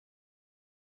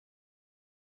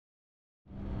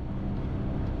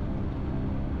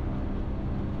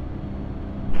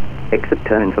Exit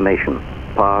turn information.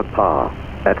 Par.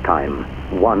 At time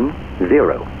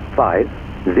 1050.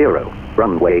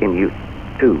 Runway in use.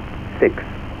 26.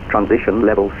 Transition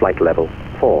level flight level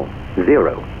 40.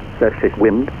 Surface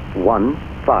wind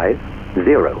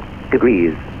 150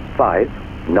 degrees 5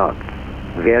 knots.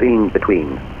 Varying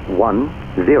between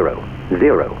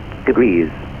 100 degrees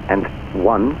and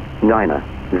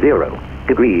 190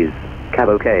 degrees. Cab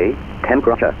OK.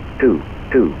 Temperature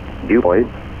 22. Dew points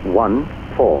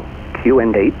 14.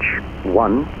 QNH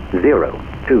 1020.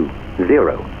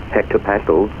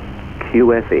 Hectopascals.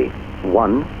 QFE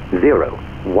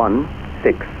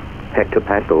 1016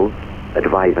 hectopascals.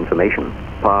 Advise information.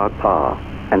 Par.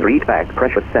 And read back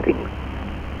pressure settings.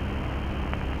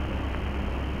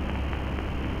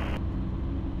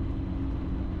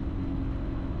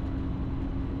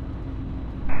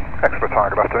 Extra Tower,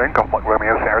 good afternoon. Golf Mike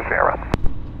Romeo Sierra Sierra.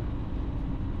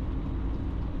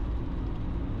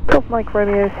 Golf Mike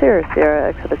Romeo Sierra Sierra,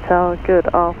 Exeter Tower, good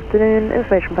afternoon.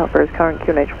 Information about is current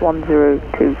QNH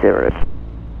 1020.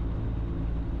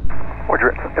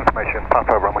 Roger, information,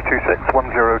 Papa runway 26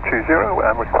 1020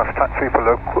 and request taxi for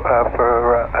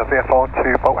VFR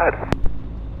to Bolthead.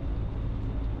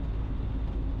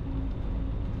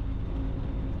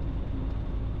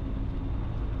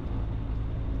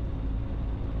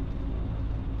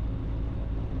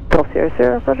 Golf Sierra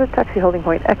Sierra, Roger, taxi holding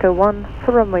point Echo 1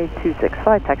 for runway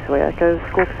 265, taxiway Echo,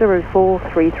 squawk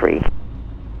 0433.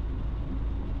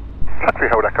 Taxi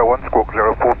hold Echo 1, squawk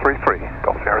 0433,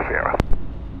 Golf Sierra Sierra.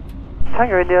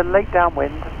 Tango India, late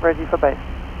downwind, ready for base.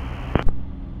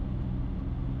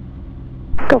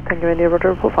 Golf Tango India,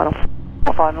 Roger, report final.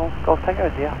 Final, Golf Tango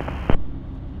India.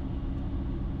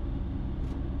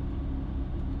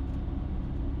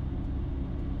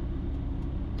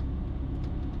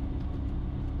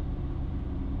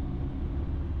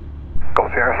 Golf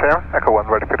Sierra Sierra, Echo 1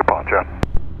 ready for departure.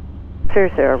 Sierra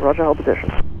Sierra, Roger, hold position.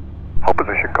 Hold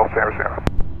position, Golf Sierra Sierra.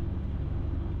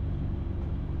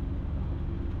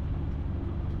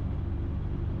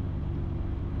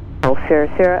 Golf Sierra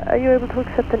Sierra, are you able to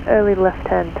accept an early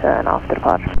left-hand turn after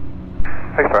departure?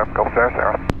 Hey firm, Golf Sierra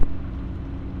Sierra.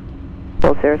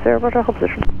 Golf Sierra Sierra, Roger, hold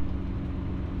position.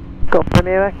 Golf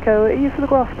Romeo Echo, are you for the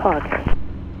grass park?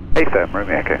 Hey firm,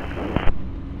 Romeo Echo.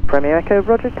 Romeo Echo,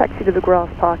 Roger, taxi to the grass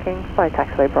parking by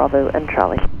taxiway Bravo and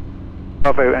Charlie.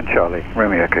 Bravo and Charlie,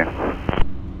 Romeo Echo.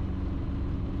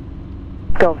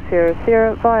 Golf Sierra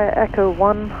Sierra via Echo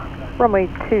 1, runway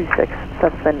 26,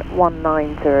 subsequent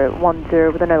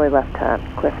 19010 with an early left turn,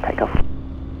 clear for takeoff.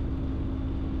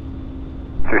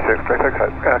 26, clear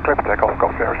for takeoff,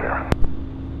 Golf Sierra Sierra.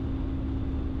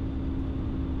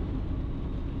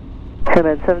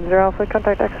 Command 70 Alpha,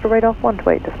 contact Exeter radar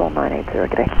 128.980,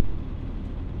 good day.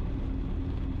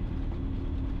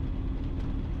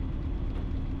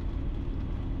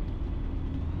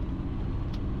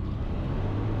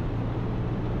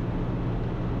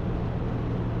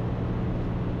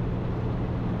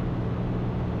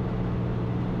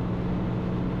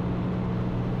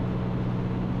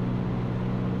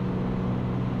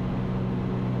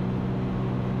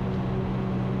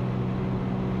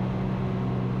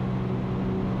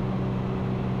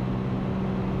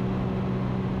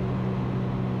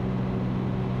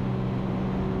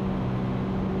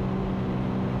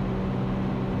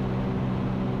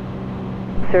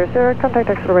 Sierra Sierra, contact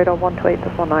Exeter radar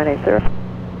 128.980.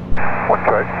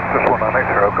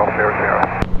 128.980, Golf Sierra Sierra.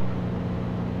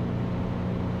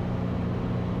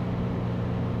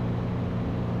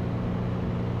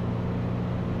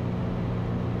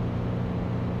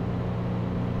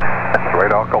 Exeter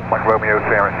radar, Golf Mike Romeo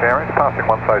Sierra Sierra, it's passing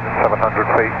 1,700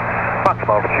 feet,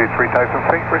 maximum altitude 3,000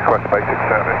 feet, request basic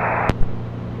service.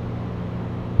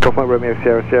 Golf Mike Romeo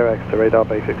Sierra Sierra, Exeter radar,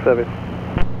 basic service.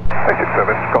 Basic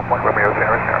service, Golf Mike Romeo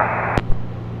Sierra Sierra.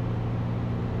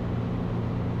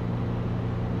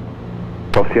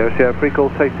 Golf Sierra Sierra, free call,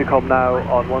 safety com now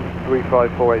on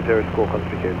 135480, squawk on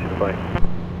security, bye.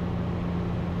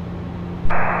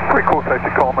 Free call, safety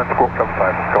com and squawk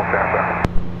 7000, Golf Sierra Sierra.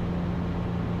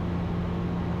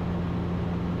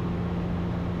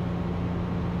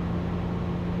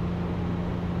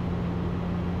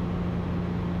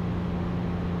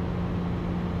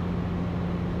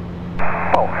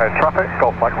 Bolthead traffic,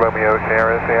 Golf Mike Romeo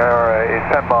Sierra Sierra is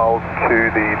 10 miles to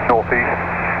the northeast,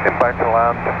 inbound to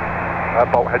land,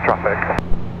 Bolthead traffic.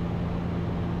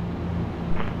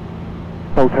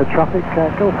 Bolthead traffic,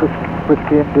 Golf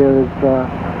Whiskey India is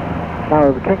now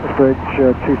over Kingsbridge,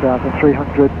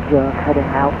 2,300, heading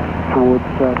out towards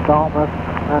Dartmouth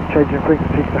and changing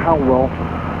frequency to Howell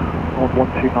on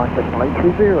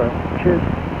 129.830. Cheers.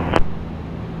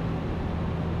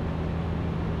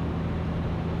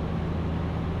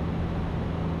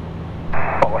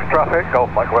 traffic, Golf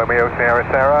Mike Romeo Sierra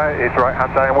Sierra is right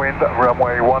hand downwind,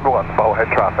 runway 11, bulkhead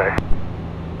traffic.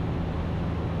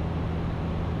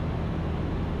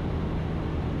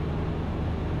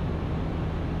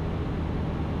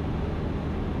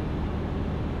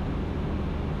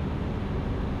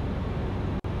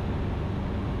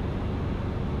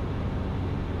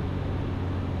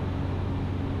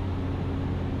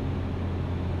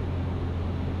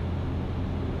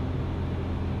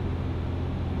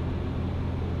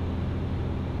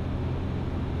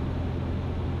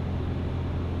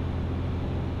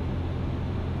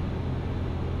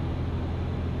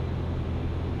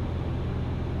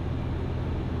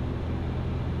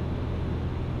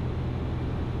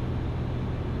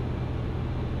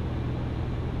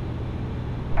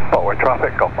 Bulkhead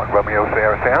traffic, Golf Mike Romeo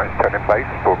Sierra Sierra is turning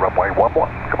base for runway 11,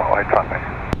 come on, traffic.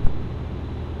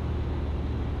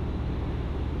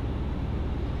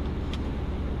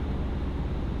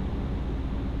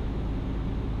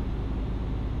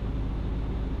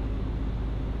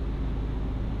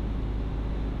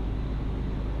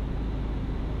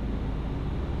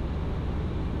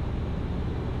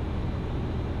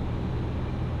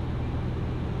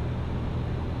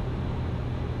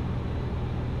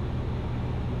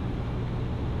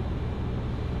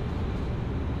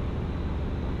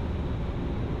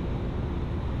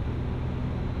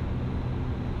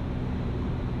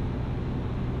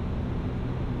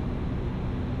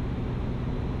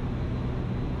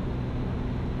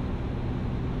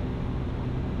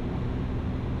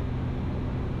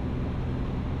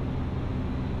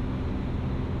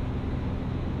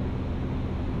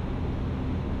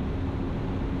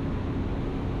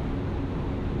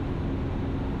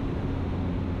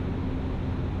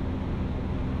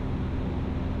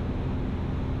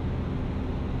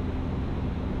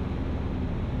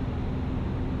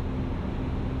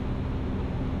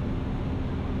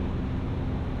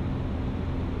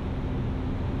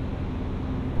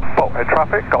 Bulkhead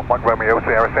traffic, Golf Mike Romeo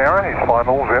Sierra Sierra, his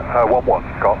final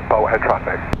 11, got bulkhead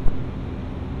traffic.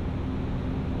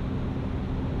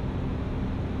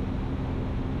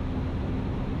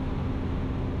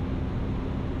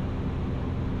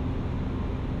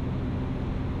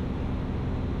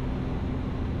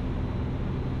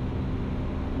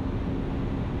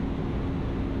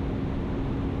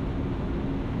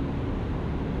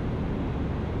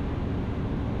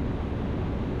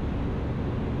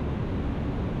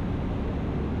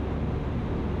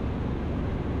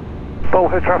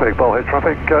 Bulkhead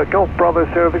traffic, Golf Bravo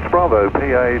Sierra Victor Bravo,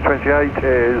 PA28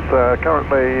 is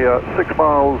currently 6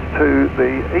 miles to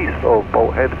the east of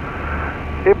Bulkhead.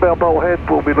 Inbound Bulkhead,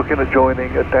 we'll be looking at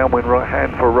joining a downwind right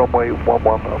hand for runway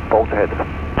 11 Bulkhead.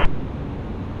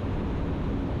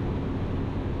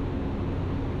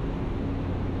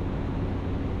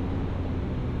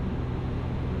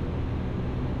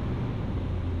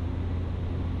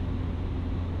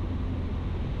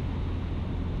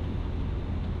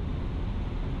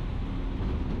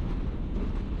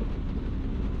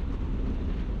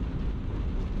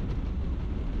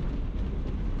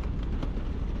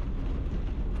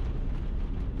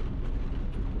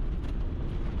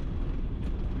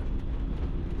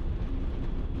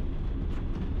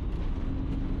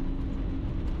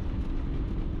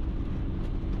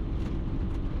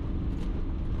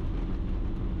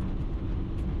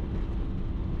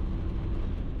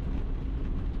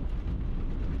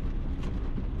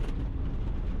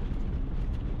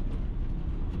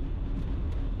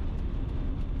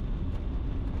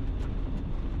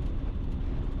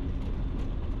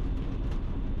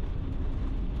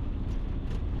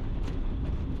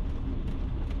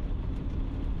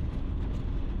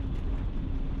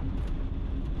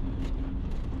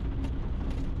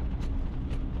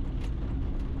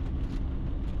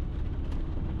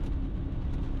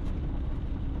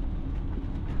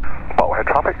 Bulkhead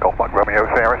traffic, Golf Mike Romeo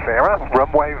Sierra Sierra,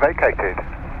 runway vacated.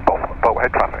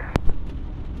 Bulkhead traffic.